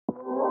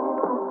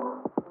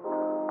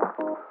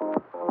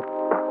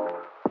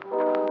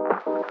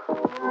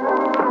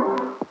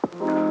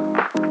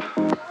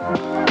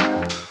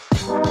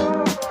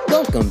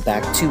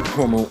back to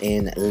Homo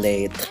in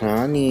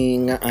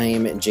Letraning.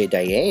 I'm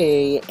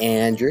Jdaye,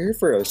 and you're here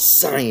for our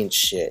science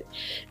shit.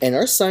 And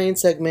our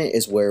science segment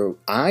is where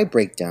I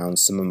break down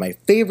some of my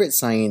favorite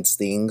science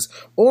things,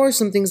 or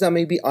some things that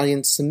may be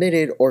audience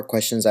submitted, or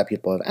questions that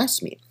people have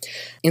asked me.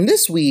 And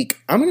this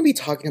week, I'm going to be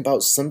talking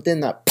about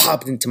something that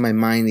popped into my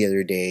mind the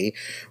other day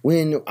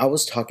when I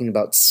was talking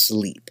about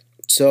sleep.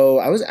 So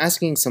I was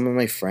asking some of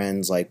my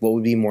friends, like, what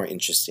would be more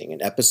interesting?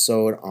 An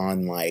episode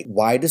on, like,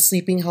 why does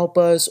sleeping help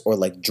us, or,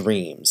 like,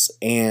 dreams?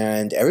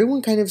 And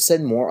everyone kind of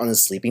said more on the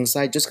sleeping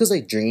side, just because,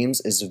 like, dreams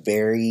is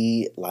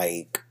very,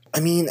 like...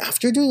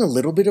 after doing a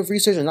little bit of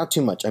research, and not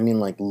too much,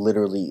 like,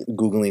 literally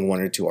Googling one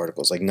or two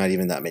articles, like, not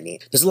even that many.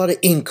 There's a lot of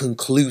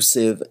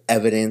inconclusive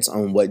evidence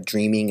on what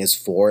dreaming is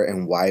for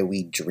and why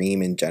we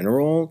dream in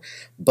general,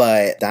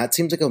 but that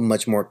seems like a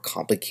much more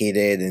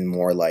complicated and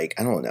more, like,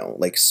 I don't know,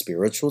 like,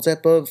 spiritual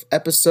type of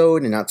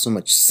episode, and not so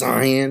much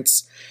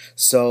science.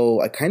 So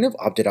I kind of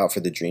opted out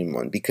for the dream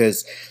one,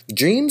 because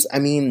dreams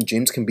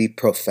can be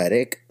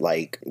prophetic,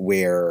 like,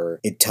 where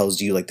it tells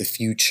you, like, the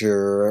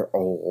future,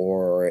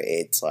 or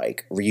it's,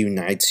 like,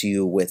 reunites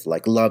you with,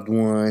 like, loved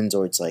ones,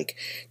 or it's, like,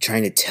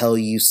 trying to tell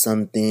you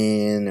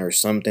something, or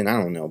something,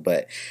 I don't know,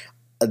 but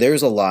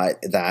there's a lot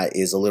that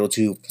is a little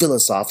too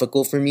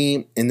philosophical for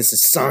me, and this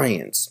is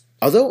science.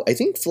 Although I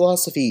think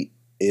philosophy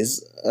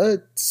is a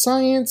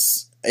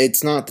science,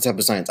 it's not the type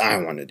of science I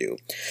want to do.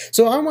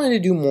 So I wanted to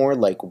do more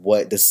like,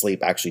 what does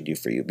sleep actually do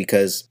for you?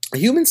 Because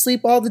humans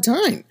sleep all the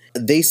time.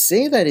 They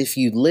say that if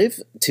you live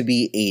to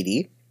be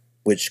 80,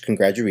 which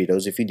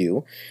congratulations if you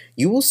do,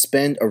 you will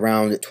spend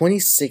around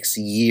 26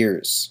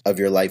 years of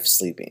your life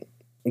sleeping.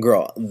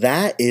 Girl,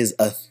 that is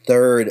a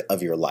third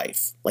of your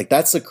life. Like,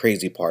 that's the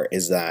crazy part,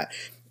 is that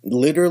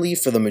literally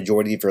for the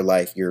majority of your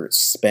life, you're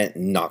spent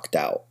knocked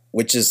out,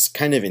 which is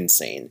kind of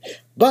insane.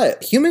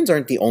 But humans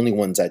aren't the only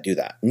ones that do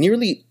that.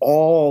 Nearly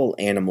all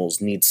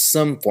animals need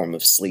some form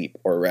of sleep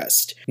or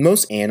rest.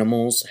 Most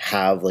animals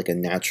have, like, a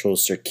natural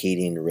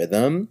circadian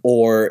rhythm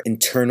or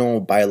internal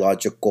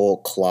biological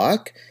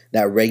clock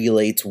that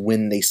regulates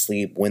when they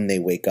sleep, when they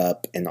wake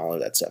up, and all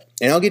of that stuff.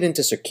 And I'll get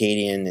into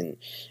circadian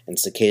and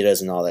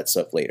cicadas and all that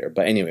stuff later.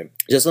 But anyway,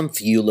 just some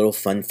few little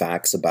fun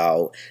facts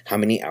about how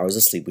many hours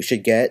of sleep we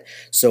should get.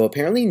 So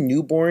apparently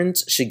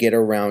newborns should get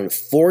around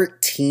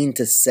 14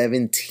 to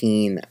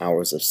 17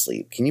 hours of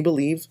sleep. Can you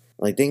believe?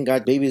 Like, thank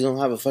God babies don't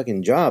have a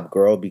fucking job,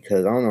 girl,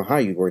 because I don't know how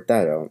you work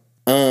that out.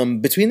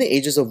 Between the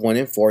ages of 1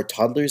 and 4,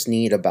 toddlers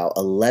need about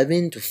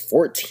 11 to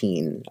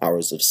 14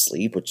 hours of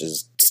sleep, which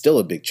is still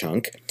a big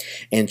chunk.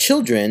 And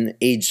children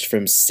aged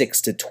from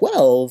 6 to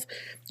 12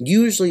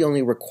 usually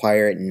only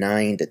require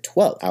 9 to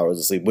 12 hours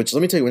of sleep, which,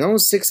 let me tell you, when I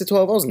was 6 to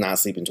 12, I was not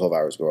sleeping 12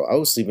 hours, girl. I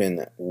was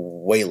sleeping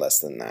way less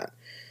than that.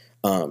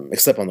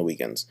 Except on the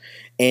weekends.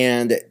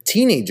 And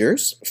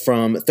teenagers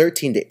from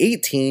 13 to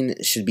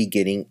 18 should be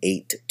getting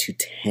 8 to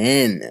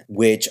 10,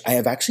 which I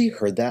have actually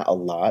heard that a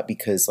lot,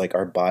 because, like,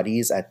 our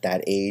bodies at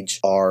that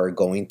age are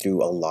going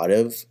through a lot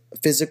of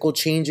physical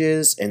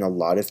changes and a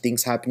lot of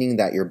things happening,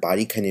 that your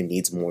body kind of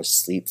needs more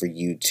sleep for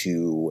you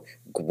to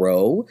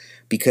grow,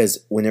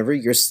 because whenever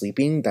you're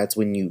sleeping, that's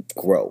when you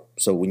grow.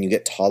 So when you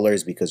get taller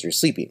is because you're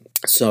sleeping.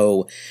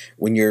 So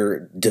when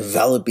you're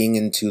developing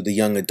into the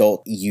young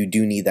adult, you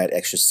do need that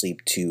extra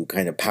sleep to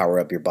kind of power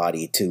up your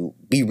body to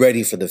be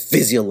ready for the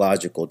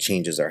physiological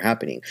changes that are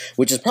happening,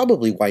 which is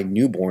probably why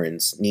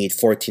newborns need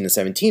 14 to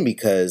 17,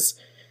 because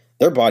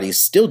their body's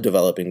still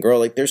developing, girl.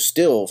 Like, there's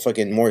still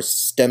fucking more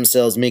stem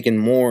cells making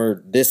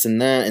more this and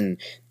that, and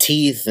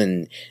teeth,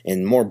 and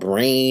more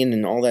brain,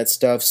 and all that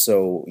stuff.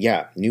 So,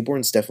 yeah,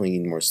 newborns definitely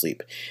need more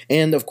sleep.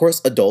 And, of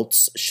course,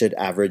 adults should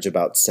average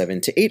about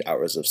 7 to 8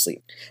 hours of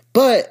sleep.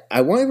 But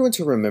I want everyone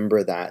to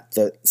remember that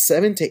the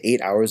 7 to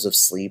 8 hours of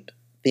sleep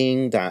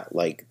thing that,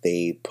 like,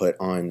 they put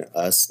on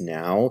us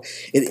now,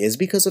 it is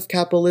because of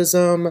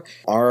capitalism.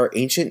 Our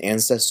ancient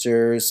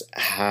ancestors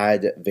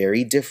had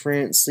very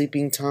different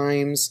sleeping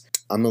times.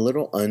 I'm a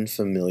little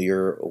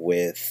unfamiliar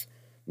with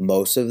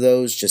most of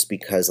those, just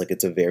because, like,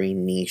 it's a very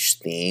niche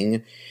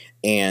thing.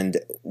 And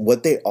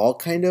what they all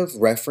kind of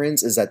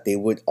reference is that they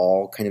would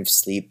all kind of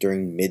sleep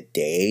during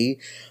midday.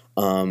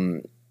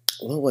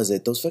 What was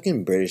it? Those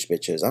fucking British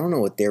bitches. I don't know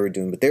what they were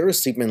doing, but they were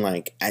sleeping,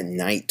 like, at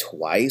night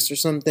twice or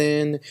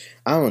something.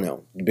 I don't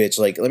know, bitch.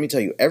 Like, let me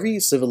tell you, every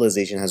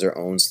civilization has their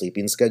own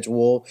sleeping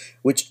schedule,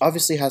 which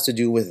obviously has to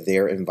do with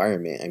their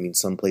environment.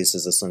 Some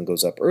places the sun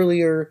goes up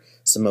earlier.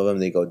 Some of them,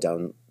 they go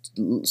down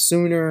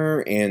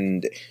sooner.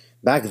 And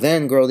back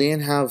then, girl, they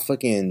didn't have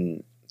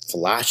fucking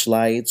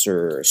flashlights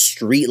or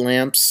street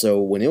lamps.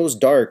 So when it was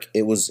dark,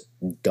 it was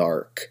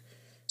dark.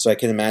 So I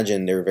can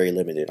imagine they were very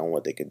limited on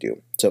what they could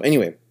do. So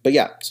anyway, but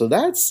yeah, so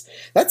that's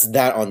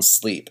that on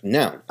sleep.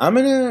 Now, I'm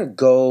going to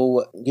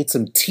go get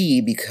some tea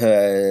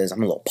because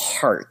I'm a little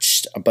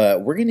parched,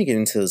 but we're going to get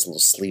into this little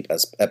sleep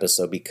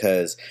episode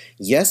because,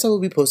 yes, I will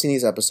be posting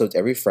these episodes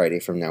every Friday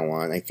from now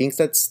on. I think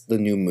that's the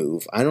new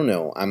move. I don't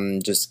know.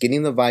 I'm just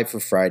getting the vibe for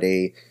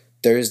Friday.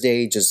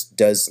 Thursday just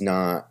does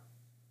not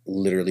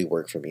literally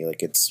work for me.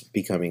 Like, it's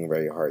becoming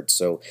very hard.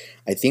 So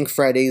I think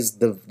Friday's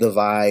the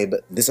vibe.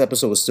 This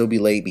episode will still be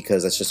late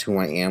because that's just who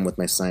I am with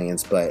my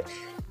science, but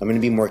I'm going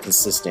to be more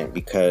consistent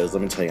because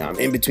let me tell you, I'm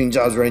in between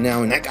jobs right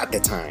now and I got the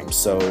time.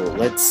 So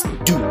let's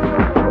do it.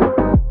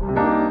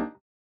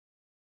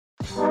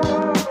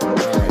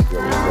 Alright,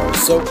 here we go.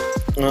 So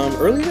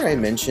earlier I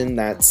mentioned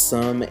that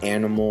some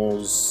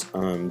animals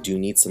do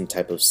need some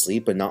type of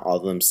sleep, but not all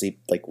of them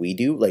sleep like we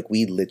do. Like,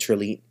 we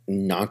literally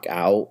knock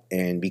out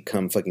and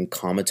become fucking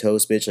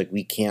comatose, bitch. Like,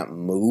 we can't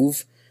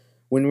move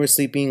when we're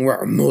sleeping. We're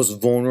our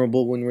most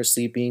vulnerable when we're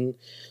sleeping.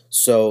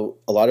 So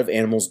a lot of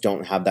animals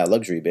don't have that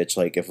luxury, bitch.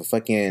 Like, if a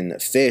fucking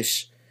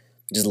fish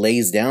just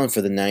lays down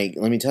for the night,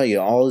 let me tell you,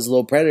 all his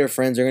little predator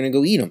friends are going to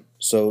go eat him.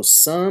 So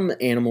some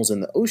animals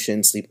in the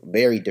ocean sleep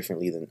very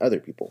differently than other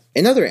people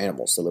and other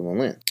animals that live on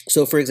land.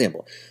 So, for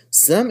example,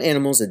 some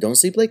animals that don't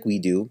sleep like we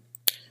do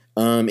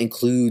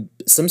include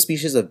some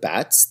species of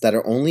bats that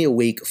are only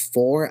awake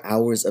 4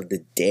 hours of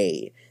the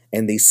day,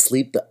 and they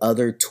sleep the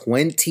other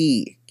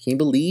 20. Can you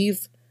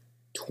believe?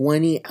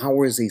 20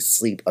 hours they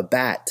sleep. A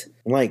bat.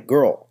 I'm like,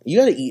 girl, you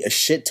got to eat a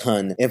shit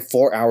ton in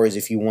 4 hours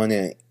if you want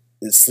to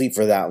sleep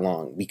for that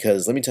long,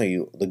 because let me tell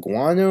you, the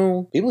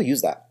guano, people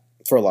use that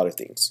for a lot of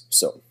things,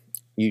 so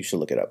you should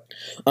look it up.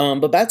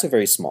 But bats are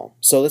very small,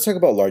 so let's talk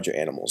about larger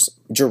animals.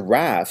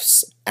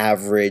 Giraffes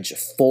average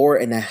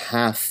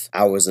 4.5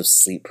 hours of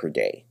sleep per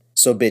day.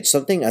 So bitch,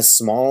 something as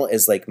small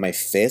as like my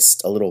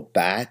fist, a little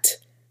bat,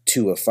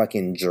 to a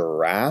fucking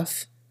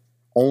giraffe,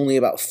 only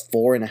about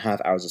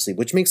 4.5 hours of sleep,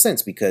 which makes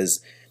sense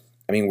because,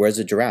 I mean, where's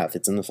a giraffe?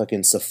 It's in the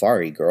fucking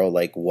safari, girl.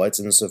 Like, what's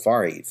in the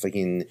safari?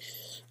 Fucking,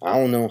 I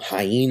don't know,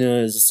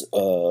 hyenas,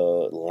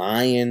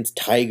 lions,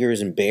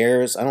 tigers, and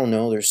bears. I don't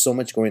know. There's so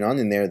much going on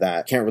in there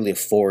that can't really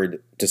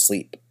afford to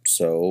sleep.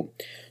 So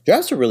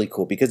giraffes are really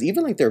cool because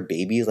even like their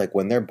babies, like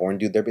when they're born,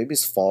 dude, their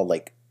babies fall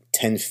like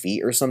 10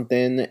 feet or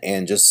something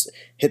and just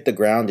hit the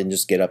ground and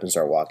just get up and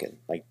start walking.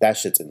 Like, that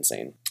shit's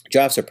insane.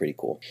 Giraffes are pretty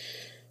cool.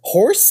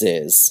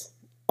 Horses,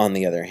 on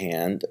the other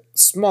hand,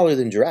 smaller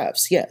than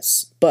giraffes,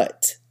 yes,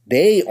 but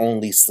they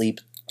only sleep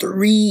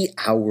 3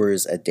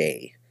 hours a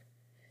day.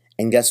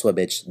 And guess what,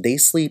 bitch? They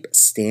sleep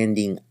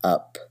standing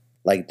up.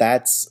 Like,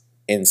 that's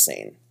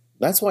insane.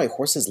 That's why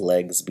horses'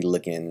 legs be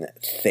looking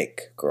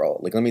thick, girl.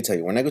 Like, let me tell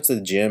you, when I go to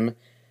the gym,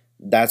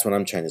 that's what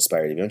I'm trying to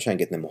aspire to be. I'm trying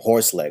to get them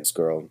horse legs,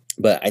 girl.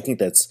 But I think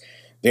that's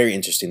very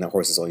interesting that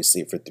horses only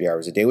sleep for 3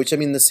 hours a day, which, I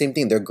mean, the same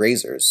thing. They're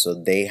grazers. So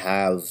they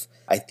have,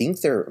 I'm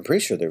pretty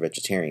sure they're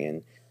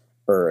vegetarian.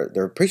 Or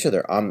they're pretty sure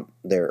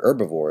they're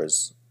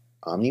herbivores.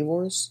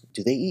 Omnivores?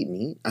 Do they eat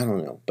meat? I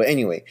don't know. But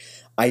anyway,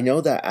 I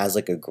know that as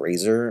like a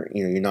grazer,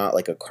 you know, you're not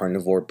like a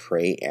carnivore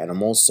prey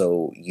animal,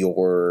 so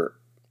your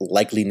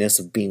likeliness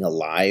of being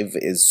alive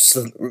is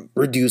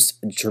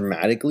reduced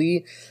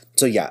dramatically.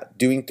 So yeah,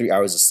 doing 3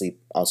 hours of sleep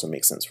also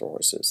makes sense for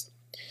horses.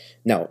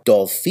 Now,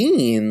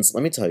 dolphins,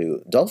 let me tell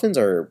you, dolphins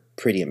are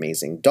pretty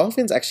amazing.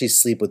 Dolphins actually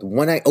sleep with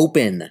one eye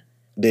open.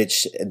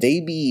 Bitch, they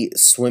be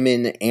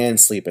swimming and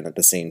sleeping at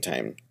the same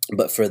time.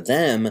 But for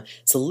them,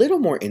 it's a little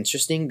more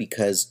interesting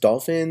because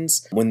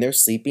dolphins, when they're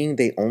sleeping,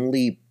 they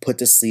only put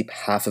to sleep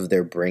half of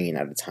their brain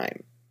at a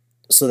time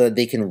so that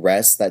they can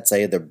rest that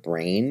side of their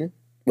brain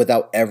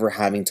without ever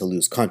having to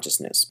lose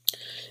consciousness.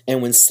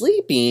 And when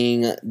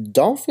sleeping,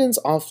 dolphins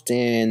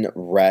often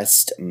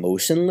rest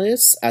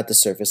motionless at the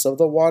surface of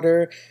the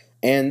water,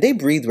 and they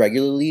breathe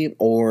regularly,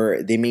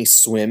 or they may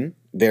swim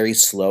very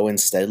slow and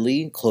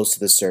steadily close to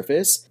the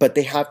surface, but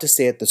they have to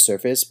stay at the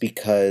surface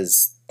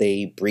because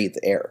they breathe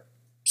air.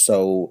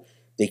 So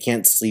they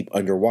can't sleep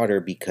underwater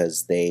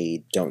because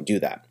they don't do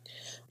that.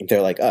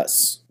 They're like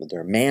us, but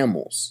they're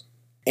mammals.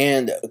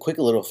 And a quick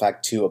little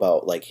fact too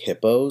about like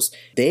hippos.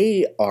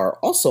 They are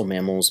also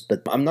mammals,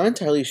 but I'm not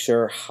entirely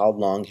sure how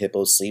long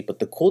hippos sleep. But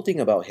the cool thing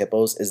about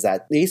hippos is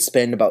that they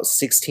spend about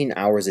 16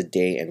 hours a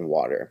day in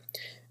water.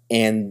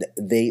 And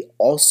they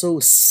also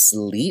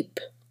sleep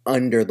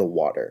under the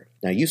water.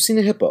 Now, you've seen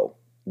a hippo.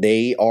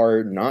 They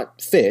are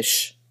not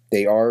fish.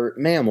 They are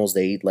mammals.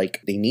 They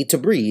need to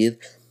breathe.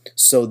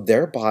 So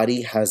their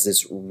body has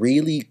this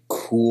really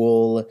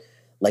cool,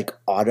 like,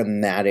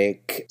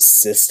 automatic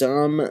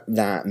system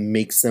that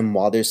makes them,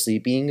 while they're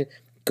sleeping,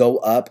 go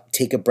up,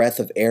 take a breath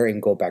of air,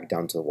 and go back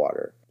down to the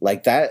water.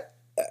 Like, that,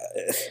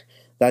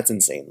 that's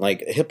insane.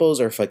 Like,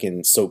 hippos are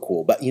fucking so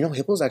cool. But, you know,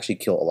 hippos actually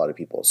kill a lot of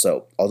people.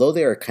 So, although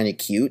they are kind of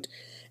cute,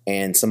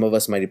 and some of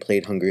us might have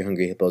played Hungry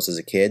Hungry Hippos as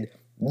a kid,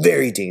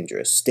 very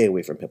dangerous. Stay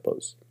away from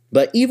hippos.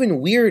 But even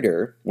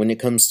weirder when it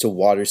comes to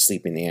water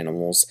sleeping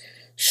animals,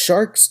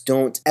 sharks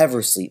don't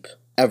ever sleep.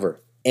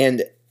 Ever.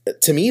 And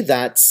to me,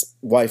 that's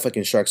why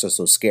fucking sharks are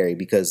so scary,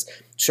 because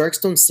sharks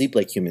don't sleep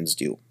like humans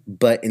do,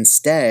 but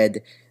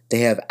instead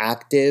they have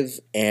active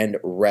and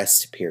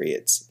rest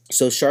periods.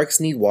 So sharks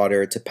need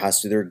water to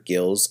pass through their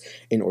gills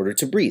in order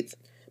to breathe,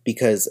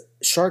 because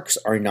sharks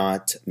are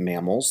not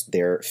mammals,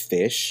 they're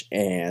fish,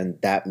 and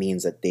that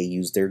means that they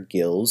use their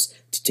gills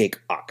to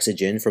take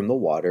oxygen from the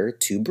water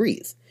to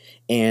breathe.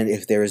 And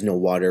if there is no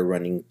water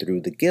running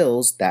through the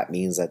gills, that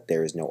means that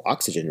there is no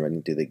oxygen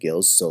running through the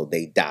gills, so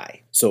they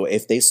die. So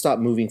if they stop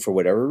moving for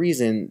whatever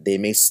reason, they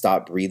may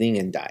stop breathing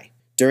and die.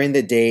 During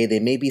the day, they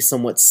may be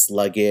somewhat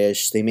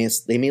sluggish. They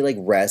may like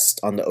rest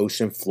on the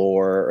ocean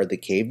floor or the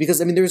cave because,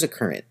 I mean, there is a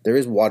current. There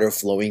is water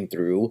flowing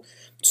through,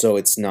 so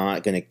it's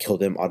not going to kill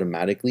them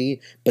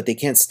automatically, but they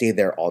can't stay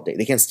there all day.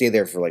 They can't stay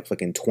there for like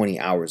fucking 20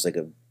 hours like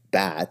a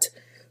bat.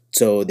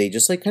 So they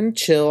just like kind of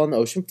chill on the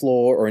ocean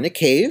floor or in a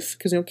cave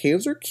because,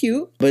 caves are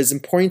cute. But it's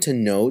important to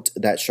note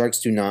that sharks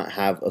do not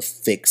have a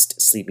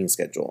fixed sleeping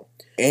schedule.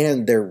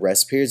 And their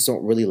rest periods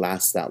don't really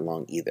last that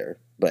long either.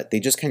 But they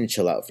just kind of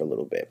chill out for a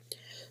little bit.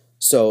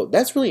 So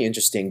that's really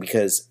interesting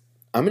because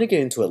I'm going to get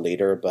into it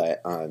later,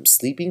 but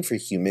sleeping for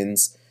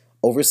humans,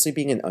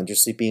 oversleeping and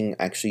undersleeping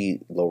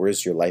actually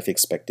lowers your life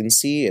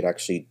expectancy. It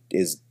actually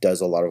does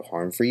a lot of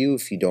harm for you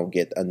if you don't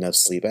get enough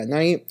sleep at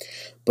night.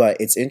 But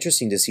it's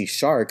interesting to see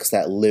sharks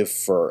that live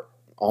for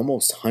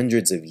almost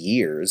hundreds of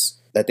years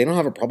that they don't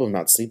have a problem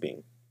not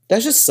sleeping.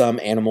 That's just some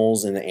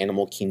animals in the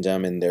animal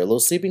kingdom and their little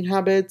sleeping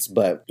habits,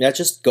 but that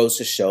just goes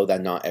to show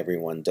that not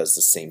everyone does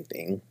the same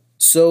thing.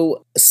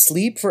 So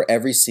sleep for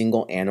every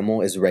single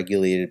animal is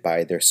regulated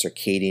by their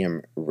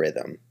circadian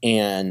rhythm.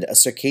 And a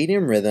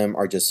circadian rhythm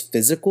are just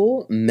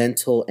physical,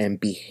 mental, and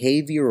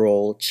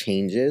behavioral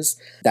changes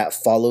that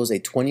follows a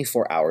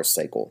 24-hour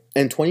cycle.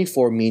 And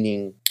 24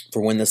 meaning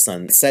for when the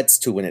sun sets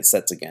to when it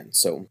sets again.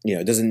 So,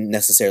 it doesn't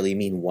necessarily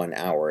mean 1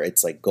 hour.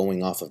 It's like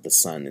going off of the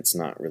sun. It's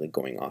not really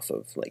going off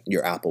of like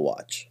your Apple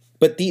Watch.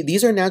 But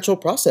these are natural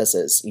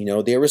processes.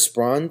 They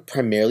respond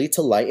primarily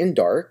to light and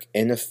dark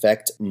and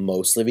affect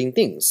most living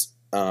things.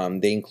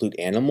 They include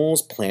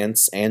animals,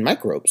 plants, and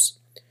microbes.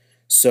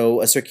 So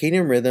a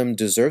circadian rhythm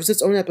deserves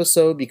its own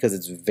episode because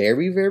it's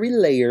very, very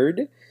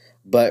layered.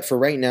 But for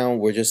right now,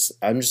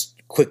 I'm just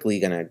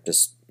quickly gonna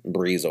just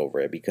breeze over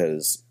it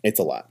because it's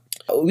a lot.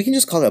 We can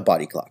just call it a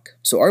body clock.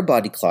 So our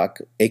body clock,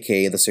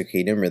 aka the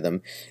circadian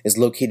rhythm, is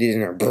located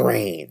in our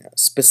brain,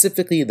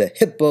 specifically the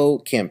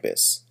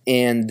hippocampus.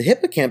 And the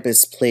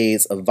hippocampus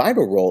plays a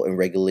vital role in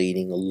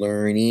regulating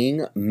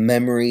learning,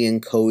 memory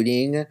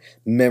encoding,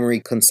 memory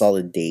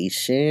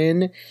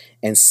consolidation,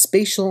 and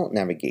spatial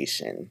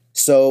navigation.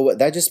 So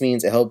that just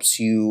means it helps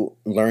you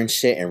learn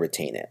shit and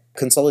retain it.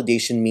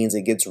 Consolidation means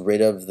it gets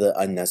rid of the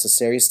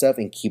unnecessary stuff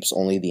and keeps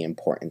only the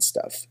important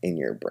stuff in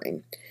your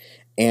brain.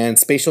 And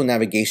spatial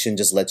navigation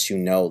just lets you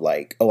know,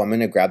 like, oh, I'm going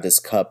to grab this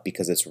cup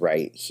because it's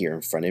right here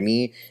in front of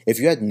me. If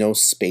you had no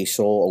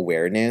spatial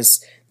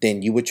awareness,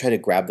 then you would try to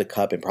grab the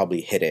cup and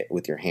probably hit it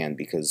with your hand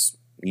because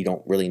you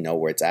don't really know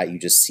where it's at. You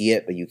just see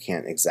it, but you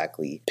can't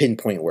exactly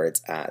pinpoint where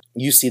it's at.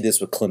 You see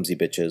this with clumsy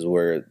bitches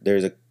where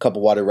there's a cup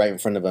of water right in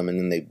front of them and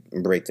then they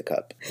break the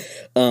cup.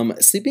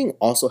 Sleeping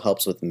also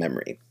helps with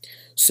memory.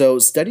 So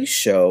studies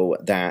show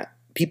that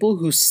people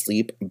who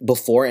sleep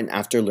before and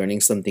after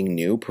learning something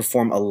new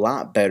perform a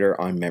lot better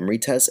on memory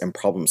tests and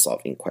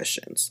problem-solving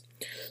questions.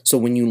 So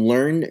when you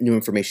learn new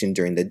information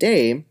during the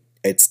day,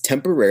 it's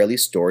temporarily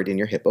stored in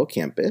your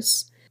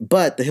hippocampus,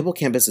 but the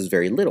hippocampus is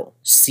very little.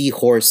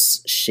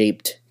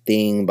 Seahorse-shaped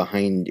thing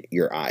behind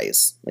your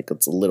eyes, like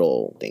it's a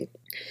little thing.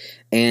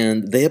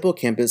 And the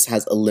hippocampus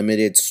has a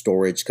limited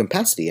storage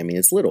capacity. I mean,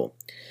 it's little.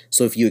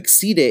 So if you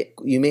exceed it,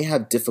 you may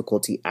have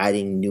difficulty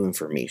adding new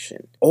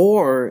information.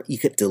 Or you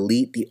could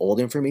delete the old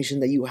information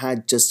that you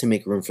had just to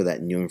make room for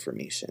that new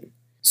information.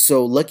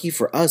 So lucky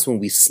for us, when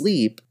we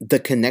sleep, the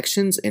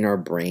connections in our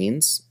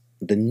brains,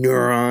 the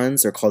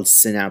neurons are called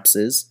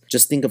synapses.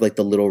 Just think of like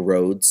the little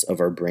roads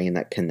of our brain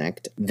that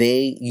connect.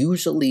 They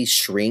usually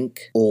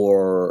shrink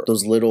or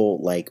those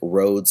little like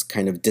roads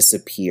kind of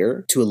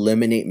disappear to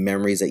eliminate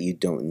memories that you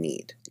don't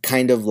need.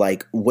 Kind of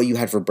like what you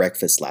had for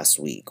breakfast last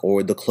week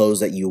or the clothes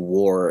that you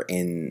wore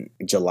in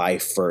July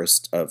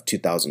 1st of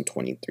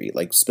 2023.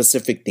 Like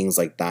specific things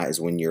like that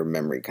is when your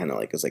memory kind of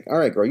like is like, all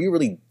right, girl, you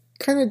really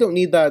kind of don't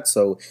need that,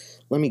 so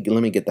let me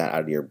get that out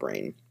of your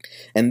brain.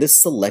 And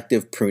this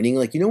selective pruning,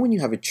 like when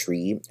you have a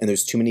tree and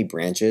there's too many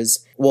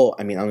branches, well,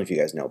 I mean, I don't know if you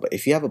guys know, but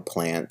if you have a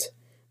plant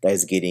that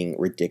is getting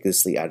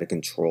ridiculously out of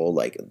control,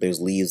 like there's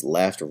leaves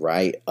left,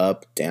 right,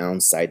 up,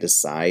 down, side to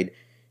side,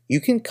 you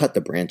can cut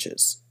the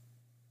branches.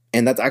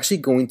 And that's actually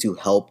going to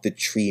help the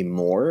tree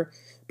more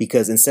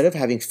because instead of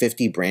having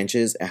 50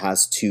 branches it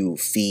has to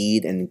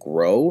feed and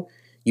grow,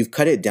 you've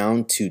cut it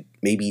down to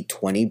maybe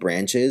 20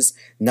 branches.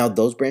 Now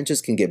those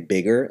branches can get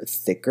bigger,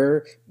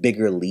 thicker,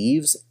 bigger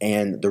leaves,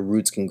 and the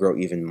roots can grow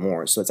even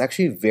more. So it's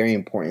actually very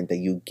important that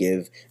you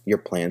give your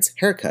plants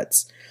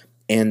haircuts.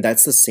 And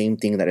that's the same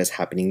thing that is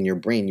happening in your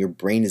brain. Your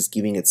brain is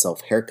giving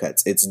itself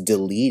haircuts. It's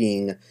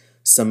deleting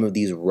some of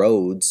these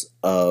roads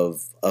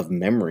of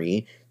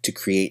memory to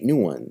create new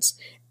ones.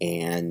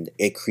 And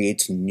it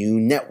creates new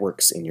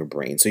networks in your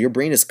brain. So your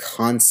brain is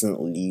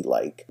constantly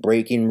like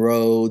breaking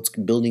roads,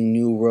 building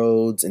new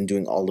roads, and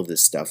doing all of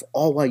this stuff,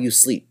 all while you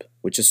sleep,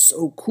 which is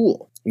so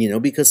cool,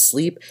 because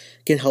sleep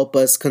can help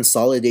us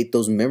consolidate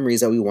those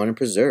memories that we want to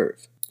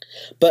preserve.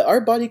 But our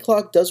body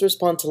clock does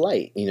respond to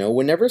light.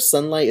 Whenever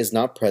sunlight is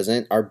not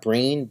present, our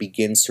brain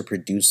begins to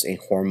produce a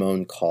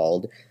hormone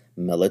called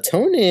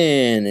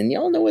melatonin. And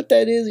y'all know what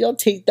that is. Y'all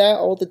take that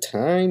all the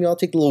time. Y'all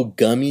take little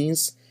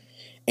gummies.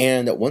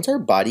 And once our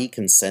body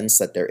can sense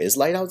that there is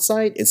light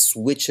outside, it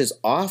switches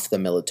off the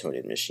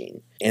melatonin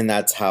machine. And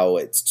that's how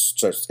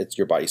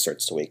your body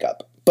starts to wake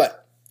up.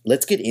 But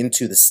let's get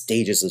into the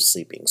stages of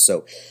sleeping.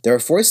 So there are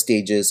 4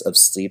 stages of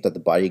sleep that the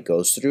body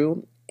goes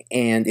through,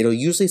 and it'll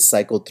usually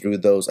cycle through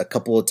those a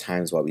couple of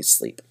times while we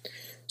sleep.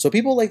 So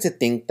people like to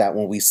think that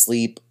when we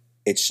sleep,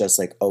 it's just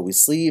like, oh, we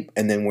sleep,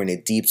 and then we're in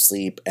a deep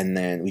sleep, and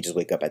then we just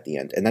wake up at the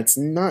end. And that's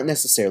not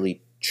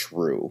necessarily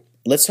true.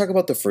 Let's talk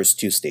about the first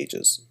 2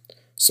 stages.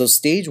 So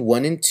stage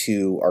 1 and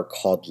 2 are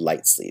called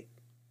light sleep,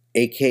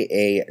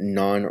 aka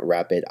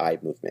non-rapid eye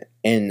movement.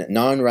 And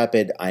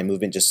non-rapid eye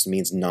movement just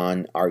means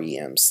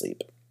non-REM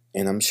sleep.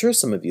 And I'm sure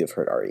some of you have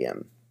heard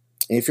REM.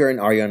 And if you're an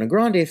Ariana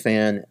Grande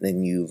fan,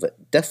 then you've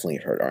definitely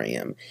heard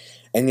REM.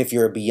 And if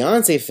you're a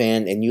Beyonce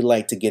fan and you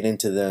like to get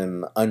into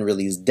them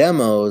unreleased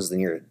demos, then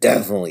you're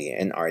definitely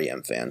an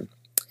REM fan.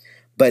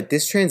 But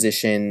this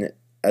transition,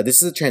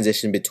 this is a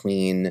transition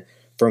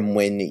from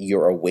when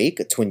you're awake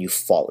to when you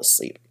fall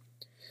asleep.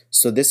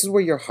 So this is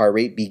where your heart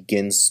rate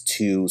begins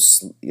to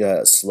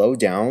slow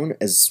down,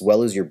 as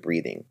well as your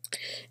breathing.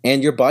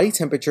 And your body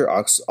temperature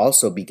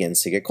also begins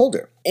to get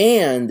colder.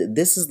 And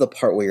this is the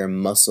part where your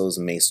muscles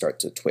may start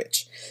to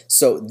twitch.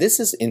 So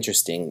this is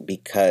interesting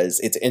because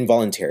it's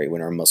involuntary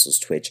when our muscles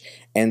twitch.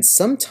 And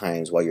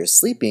sometimes while you're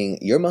sleeping,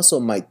 your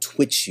muscle might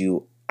twitch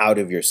you out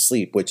of your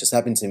sleep, which has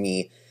happened to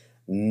me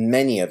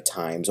many of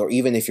times. Or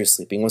even if you're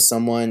sleeping with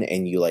someone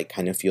and you like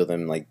kind of feel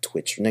them like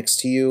twitch next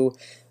to you,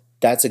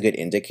 that's a good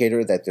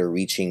indicator that they're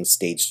reaching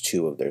stage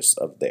 2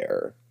 of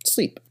their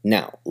sleep.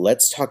 Now,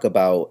 let's talk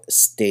about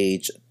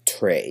stage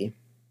 3.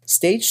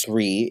 Stage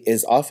 3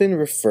 is often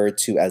referred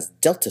to as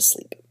delta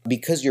sleep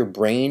because your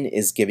brain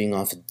is giving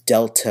off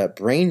delta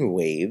brain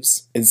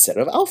waves instead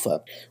of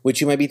alpha, which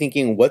you might be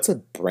thinking, what's a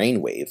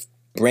brain wave?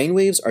 Brain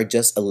waves are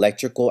just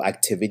electrical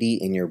activity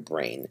in your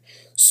brain.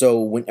 So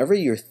whenever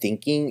you're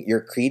thinking,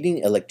 you're creating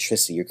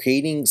electricity. You're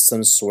creating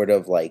some sort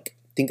of like,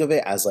 think of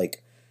it as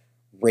like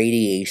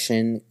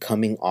radiation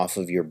coming off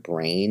of your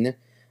brain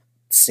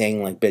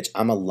saying like, bitch,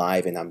 I'm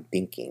alive and I'm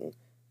thinking.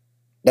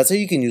 That's how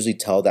you can usually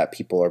tell that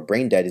people are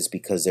brain dead, is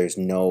because there's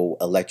no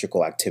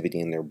electrical activity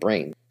in their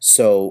brain.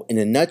 So in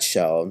a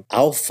nutshell,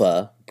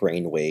 alpha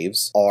brain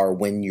waves are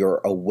when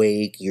you're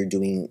awake, you're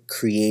doing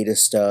creative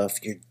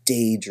stuff, you're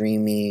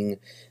daydreaming,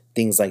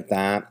 things like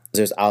that.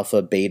 There's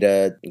alpha,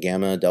 beta,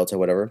 gamma, delta,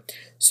 whatever.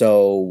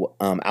 So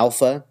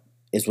alpha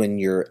is when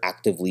you're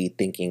actively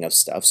thinking of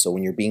stuff. So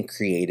when you're being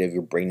creative,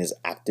 your brain is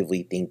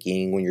actively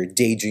thinking. When you're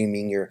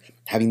daydreaming, you're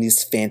having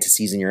these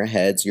fantasies in your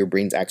head, so your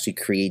brain's actually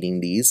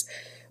creating these.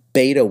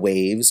 Beta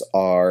waves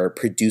are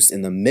produced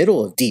in the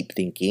middle of deep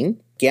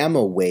thinking.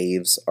 Gamma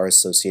waves are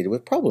associated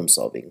with problem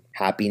solving,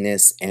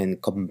 happiness,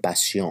 and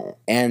compassion.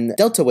 And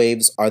delta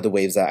waves are the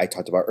waves that I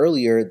talked about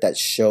earlier that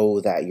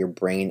show that your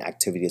brain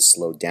activity is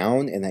slowed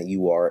down and that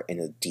you are in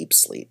a deep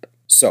sleep.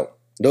 So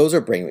those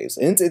are brain waves.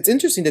 And it's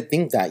interesting to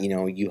think that,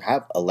 you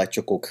have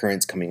electrical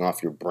currents coming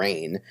off your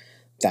brain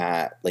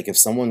that, like, if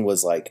someone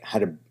was like,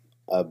 had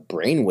a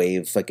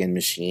brainwave fucking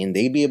machine,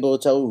 they'd be able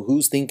to tell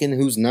who's thinking,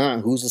 who's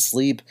not, who's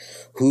asleep,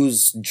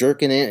 who's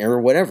jerking it,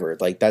 or whatever.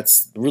 Like,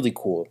 that's really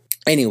cool.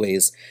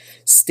 Anyways,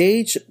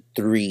 stage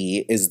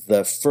 3 is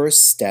the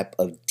first step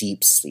of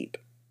deep sleep.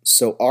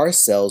 So our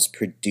cells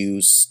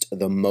produced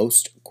the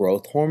most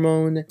growth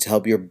hormone to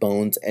help your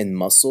bones and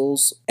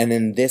muscles. And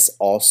then this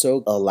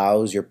also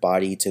allows your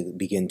body to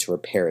begin to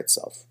repair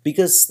itself.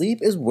 Because sleep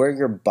is where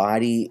your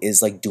body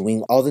is like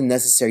doing all the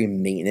necessary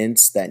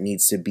maintenance that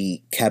needs to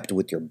be kept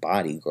with your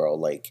body, girl.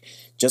 Like,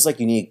 just like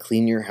you need to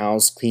clean your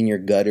house, clean your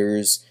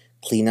gutters,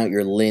 clean out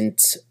your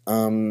lint,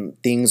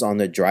 things on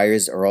the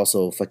dryers or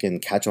also fucking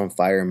catch on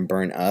fire and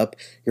burn up.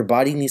 Your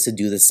body needs to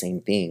do the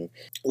same thing.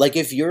 Like,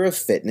 if you're a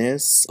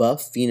fitness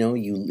buff,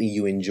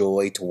 you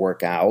enjoy to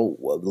work out,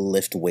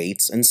 lift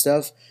weights and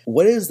stuff,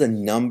 what is the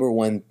number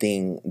one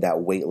thing that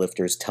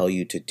weightlifters tell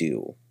you to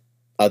do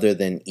other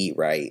than eat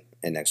right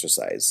and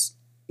exercise?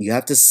 You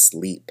have to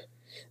sleep.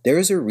 There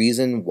is a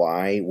reason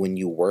why when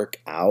you work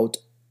out,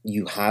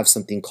 you have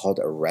something called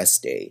a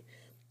rest day.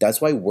 That's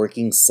why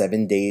working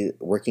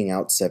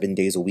out 7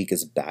 days a week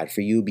is bad for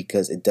you,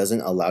 because it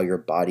doesn't allow your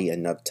body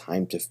enough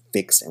time to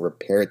fix and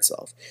repair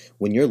itself.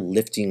 When you're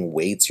lifting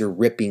weights, you're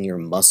ripping your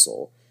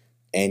muscle,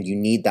 and you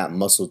need that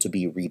muscle to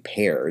be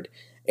repaired.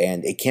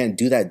 And it can't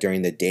do that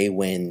during the day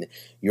when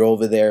you're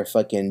over there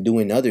fucking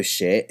doing other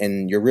shit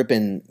and you're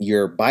ripping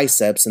your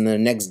biceps, and then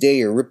the next day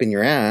you're ripping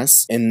your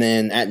ass, and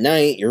then at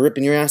night you're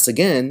ripping your ass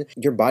again.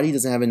 Your body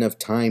doesn't have enough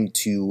time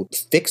to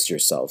fix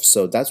yourself.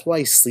 So that's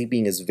why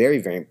sleeping is very,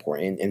 very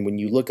important. And when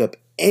you look up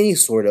any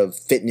sort of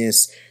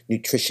fitness,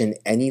 nutrition,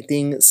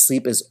 anything,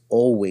 sleep is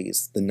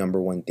always the number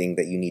one thing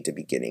that you need to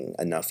be getting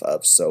enough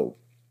of. So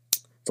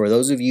for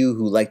those of you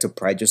who like to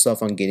pride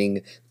yourself on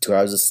getting 2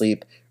 hours of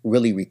sleep,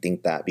 really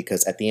rethink that,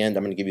 because at the end,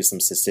 I'm going to give you some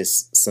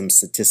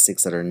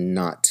statistics that are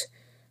not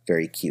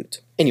very cute.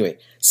 Anyway,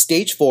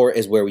 stage 4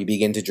 is where we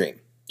begin to dream.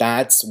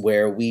 That's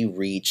where we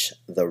reach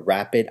the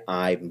rapid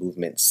eye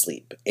movement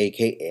sleep,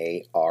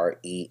 aka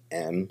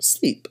REM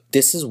sleep.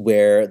 This is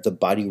where the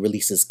body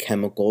releases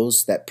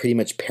chemicals that pretty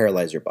much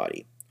paralyze your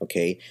body.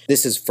 Okay,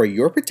 this is for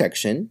your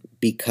protection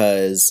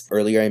because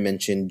earlier I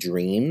mentioned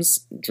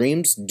dreams.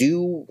 Dreams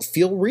do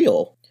feel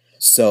real.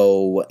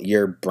 So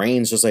your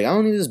brain's just like, I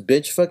don't need this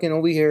bitch fucking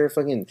over here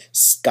fucking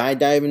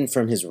skydiving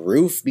from his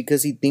roof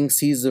because he thinks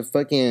he's a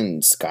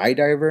fucking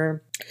skydiver.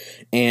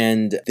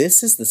 And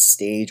this is the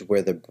stage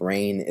where the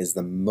brain is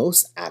the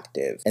most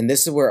active. And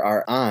this is where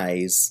our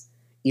eyes,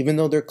 even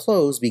though they're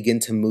closed, begin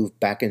to move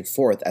back and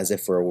forth as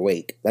if we're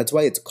awake. That's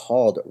why it's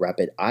called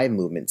rapid eye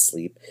movement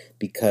sleep,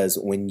 because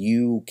when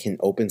you can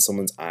open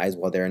someone's eyes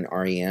while they're in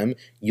REM,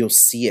 you'll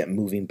see it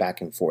moving back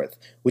and forth,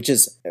 which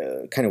is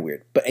kind of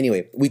weird. But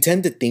anyway, we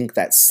tend to think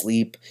that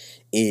sleep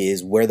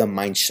is where the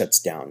mind shuts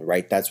down,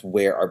 right? That's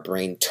where our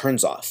brain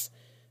turns off.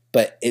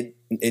 But it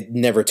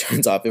never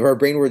turns off. If our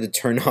brain were to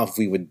turn off,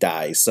 we would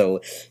die. So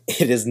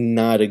it is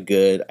not a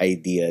good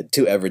idea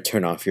to ever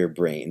turn off your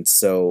brain.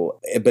 So,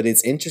 but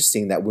it's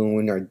interesting that when we're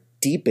in our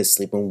deepest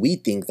sleep, when we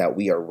think that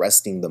we are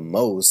resting the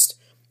most,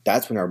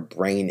 that's when our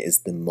brain is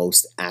the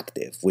most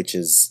active, which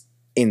is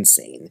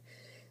insane.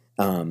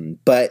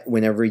 But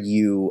whenever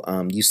you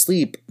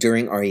sleep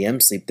during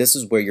REM sleep, this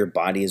is where your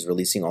body is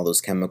releasing all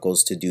those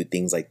chemicals to do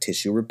things like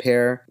tissue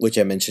repair, which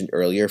I mentioned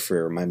earlier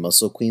for my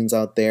muscle queens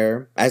out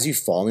there. As you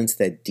fall into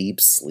that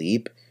deep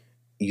sleep,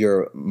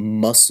 your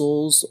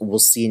muscles will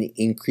see an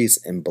increase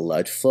in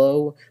blood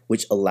flow,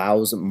 which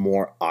allows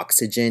more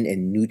oxygen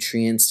and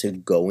nutrients to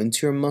go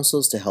into your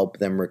muscles to help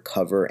them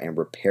recover and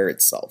repair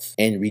itself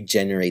and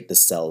regenerate the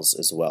cells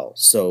as well.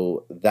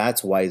 So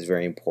that's why it's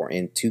very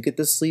important to get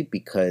the sleep,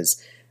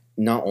 because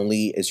not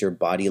only is your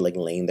body like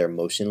laying there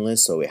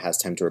motionless, so it has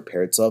time to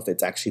repair itself,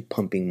 it's actually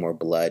pumping more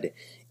blood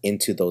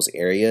into those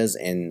areas.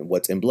 And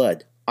what's in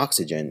blood?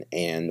 Oxygen.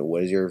 And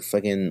what does your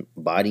fucking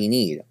body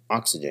need?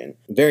 Oxygen.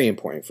 Very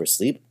important for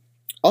sleep.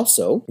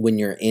 Also, when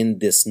you're in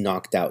this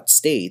knocked out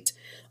state,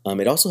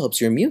 it also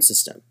helps your immune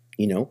system.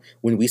 You know,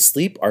 when we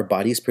sleep, our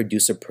bodies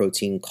produce a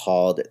protein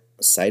called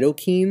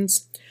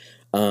cytokines,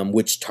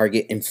 which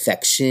target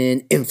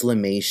infection,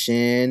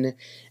 inflammation,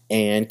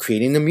 and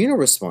creating an immune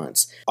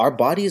response. Our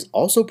bodies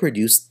also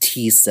produce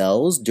T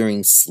cells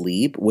during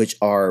sleep, which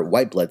are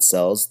white blood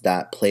cells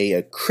that play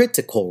a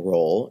critical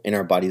role in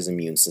our body's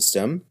immune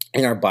system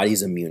and our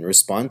body's immune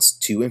response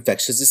to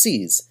infectious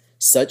disease,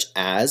 such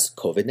as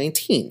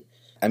COVID-19.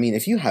 I mean,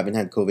 if you haven't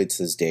had COVID to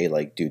this day,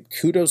 like, dude,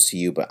 kudos to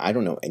you, but I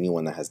don't know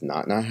anyone that has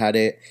not had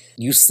it.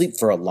 You sleep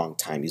for a long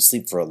time. You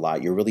sleep for a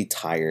lot. You're really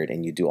tired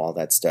and you do all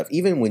that stuff.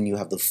 Even when you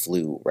have the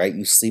flu, right?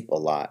 You sleep a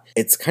lot.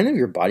 It's kind of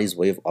your body's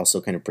way of also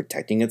kind of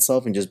protecting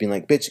itself and just being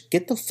like, bitch,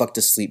 get the fuck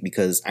to sleep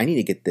because I need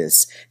to get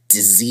this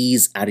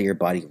disease out of your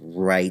body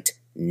right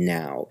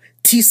now.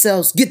 T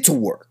cells, get to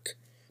work.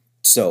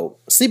 So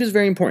sleep is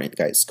very important,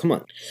 guys. Come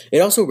on. It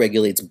also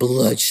regulates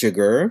blood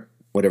sugar,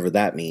 whatever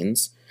that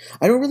means.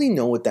 I don't really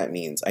know what that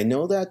means. I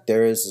know that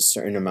there is a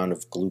certain amount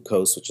of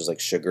glucose, which is like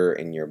sugar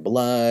in your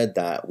blood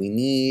that we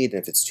need.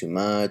 If it's too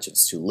much, if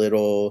it's too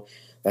little,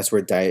 that's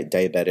where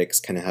diabetics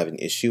kind of have an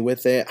issue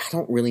with it. I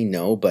don't really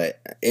know,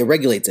 but it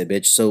regulates it,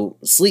 bitch. So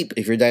sleep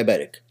if you're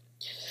diabetic.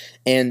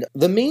 And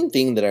the main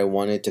thing that I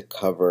wanted to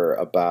cover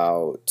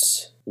about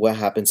what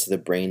happens to the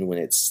brain when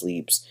it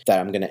sleeps that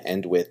I'm going to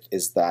end with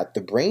is that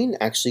the brain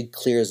actually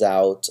clears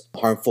out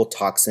harmful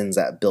toxins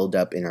that build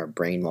up in our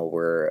brain while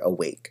we're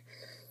awake.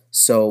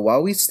 So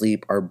while we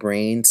sleep, our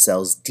brain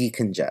cells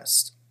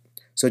decongest.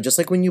 So just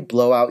like when you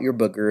blow out your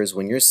boogers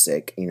when you're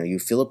sick, you know, you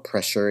feel a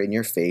pressure in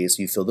your face,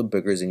 you feel the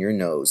boogers in your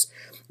nose,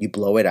 you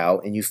blow it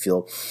out and you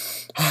feel,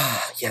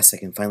 yes, I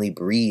can finally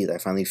breathe. I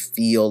finally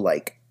feel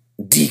like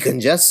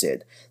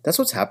decongested. That's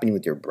what's happening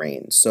with your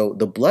brain. So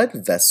the blood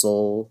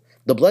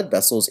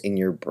vessels in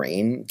your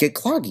brain get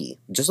cloggy,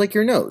 just like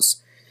your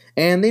nose.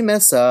 And they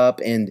mess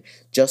up, and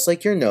just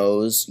like your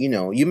nose, you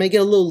know, you may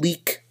get a little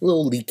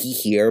leaky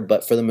here,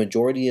 but for the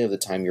majority of the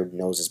time, your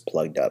nose is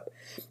plugged up.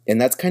 And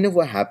that's kind of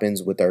what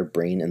happens with our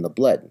brain and the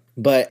blood.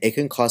 But it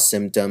can cause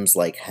symptoms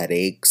like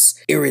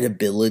headaches,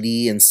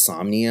 irritability,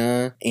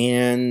 insomnia,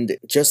 and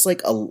just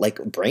like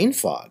brain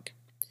fog.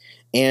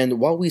 And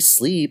while we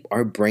sleep,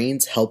 our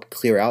brains help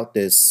clear out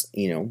this,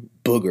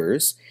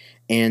 boogers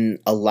and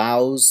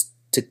allows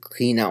to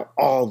clean out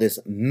all this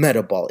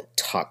metabolic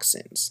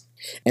toxins.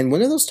 And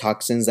one of those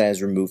toxins that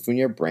is removed from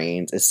your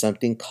brains is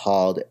something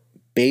called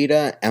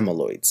beta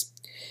amyloids.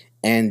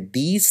 And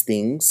these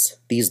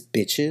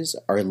bitches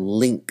are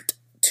linked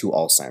to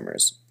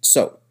Alzheimer's.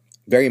 So,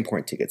 very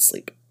important to get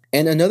sleep.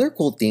 And another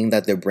cool thing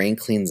that the brain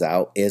cleans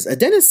out is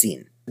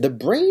adenosine. The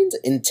brain's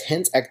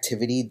intense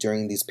activity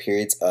during these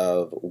periods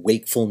of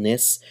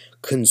wakefulness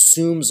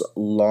consumes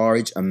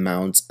large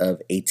amounts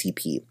of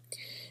ATP.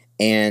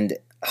 And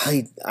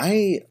I've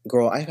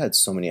had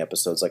so many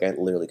episodes, like I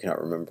literally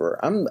cannot remember.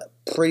 I'm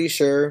pretty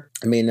sure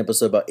I made an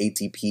episode about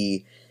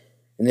ATP,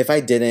 and if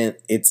I didn't,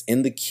 it's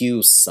in the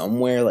queue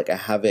somewhere, like I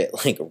have it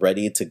like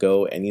ready to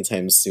go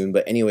anytime soon.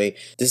 But anyway,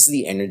 this is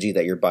the energy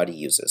that your body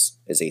uses,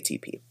 is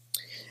ATP.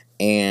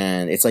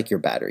 and it's like your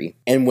battery.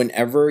 And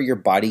whenever your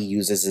body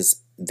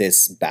uses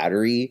this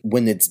battery,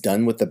 when it's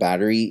done with the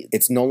battery,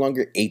 it's no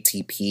longer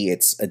ATP,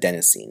 it's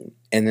adenosine.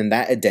 And then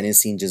that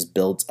adenosine just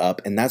builds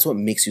up, and that's what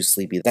makes you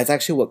sleepy. That's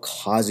actually what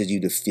causes you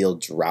to feel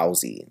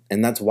drowsy.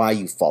 And that's why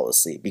you fall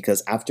asleep,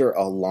 because after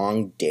a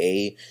long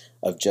day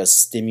of just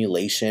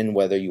stimulation,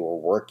 whether you were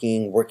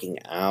working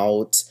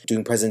out,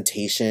 doing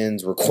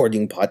presentations,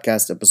 recording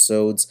podcast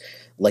episodes,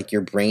 like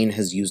your brain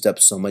has used up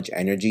so much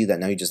energy that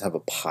now you just have a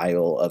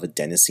pile of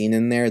adenosine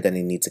in there that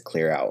it needs to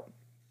clear out.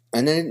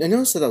 And then I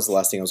noticed that was the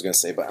last thing I was going to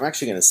say, but I'm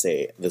actually going to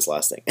say this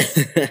last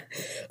thing.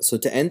 So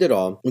to end it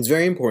all, it's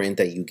very important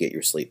that you get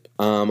your sleep.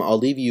 I'll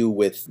leave you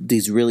with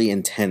these really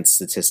intense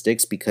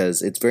statistics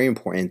because it's very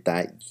important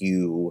that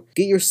you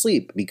get your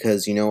sleep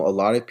because, you know, a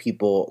lot of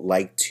people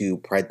like to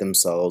pride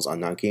themselves on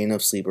not getting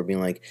enough sleep or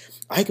being like,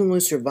 I can only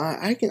survive.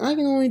 I can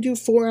only do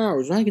 4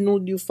 hours. Or I can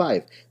only do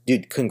 5.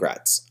 Dude,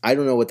 congrats. I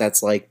don't know what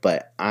that's like,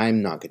 but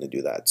I'm not going to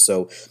do that.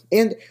 So,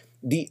 and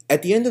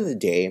at the end of the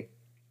day,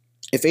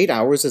 if 8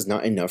 hours is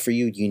not enough for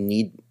you, you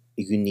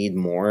need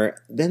more,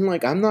 then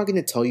like I'm not going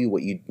to tell you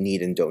what you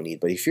need and don't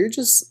need. But if you're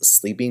just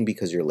sleeping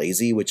because you're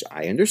lazy, which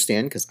I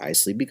understand because I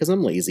sleep because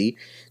I'm lazy,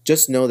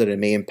 just know that it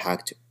may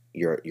impact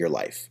your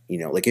life. You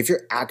know, like if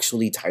you're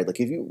actually tired, like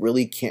if you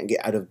really can't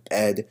get out of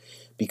bed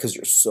because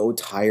you're so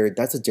tired,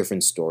 that's a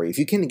different story. If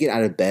you can't get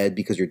out of bed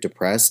because you're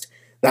depressed,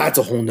 that's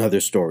a whole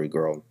nother story,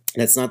 girl.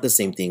 That's not the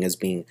same thing as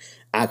being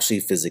actually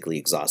physically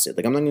exhausted.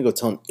 Like, I'm not going to go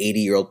tell an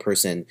 80-year-old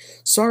person,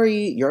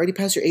 sorry, you're already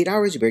past your 8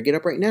 hours. You better get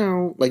up right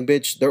now. Like,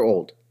 bitch, they're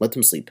old. Let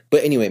them sleep.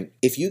 But anyway,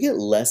 if you get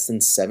less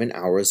than 7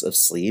 hours of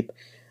sleep,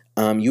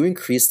 you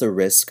increase the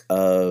risk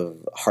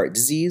of heart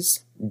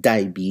disease,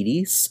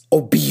 diabetes,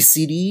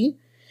 obesity,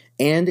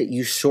 and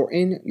you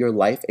shorten your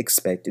life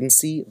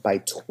expectancy by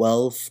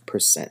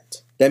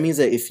 12%. That means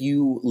that if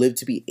you live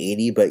to be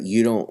 80, but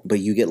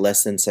you get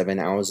less than 7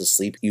 hours of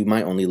sleep, you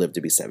might only live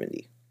to be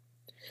 70.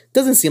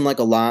 Doesn't seem like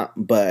a lot,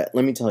 but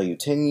let me tell you,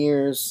 10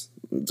 years,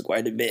 it's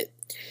quite a bit.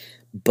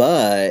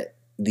 But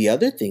the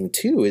other thing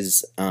too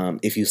is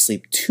if you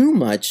sleep too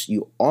much,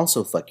 you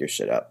also fuck your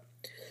shit up.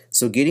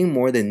 So getting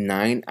more than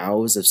 9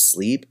 hours of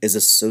sleep is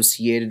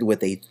associated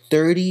with a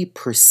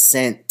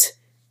 30%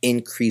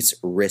 increased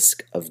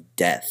risk of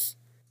death.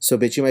 So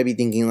bitch, you might be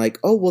thinking like,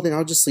 oh, well then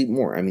I'll just sleep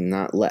more. I mean,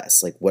 not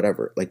less, like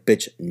whatever. Like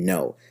bitch,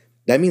 no.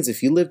 That means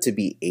if you live to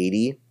be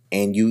 80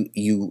 and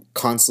you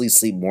constantly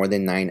sleep more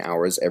than 9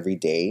 hours every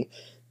day,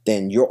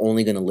 then you're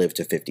only going to live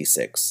to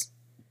 56.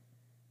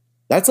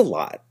 That's a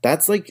lot.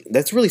 That's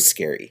really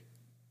scary.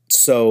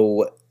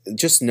 So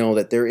just know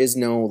that there is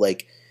no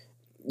like,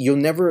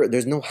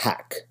 there's no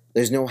hack.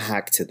 There's no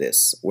hack to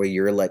this where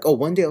you're like, oh,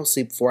 one day I'll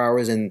sleep 4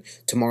 hours and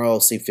tomorrow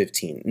I'll sleep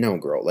 15. No,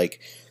 girl, like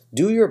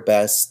do your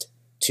best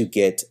to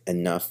get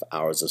enough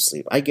hours of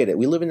sleep. I get it.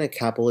 We live in a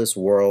capitalist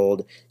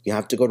world. You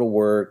have to go to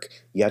work.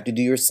 You have to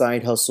do your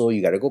side hustle.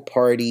 You got to go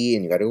party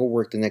and you got to go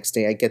work the next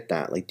day. I get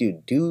that. Like,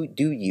 dude, do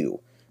you.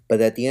 But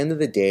at the end of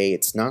the day,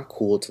 it's not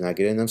cool to not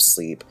get enough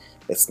sleep.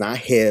 It's not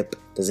hip.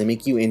 Doesn't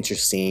make you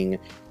interesting.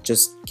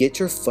 Just get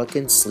your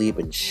fucking sleep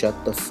and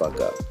shut the fuck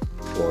up.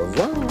 Au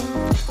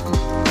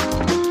revoir.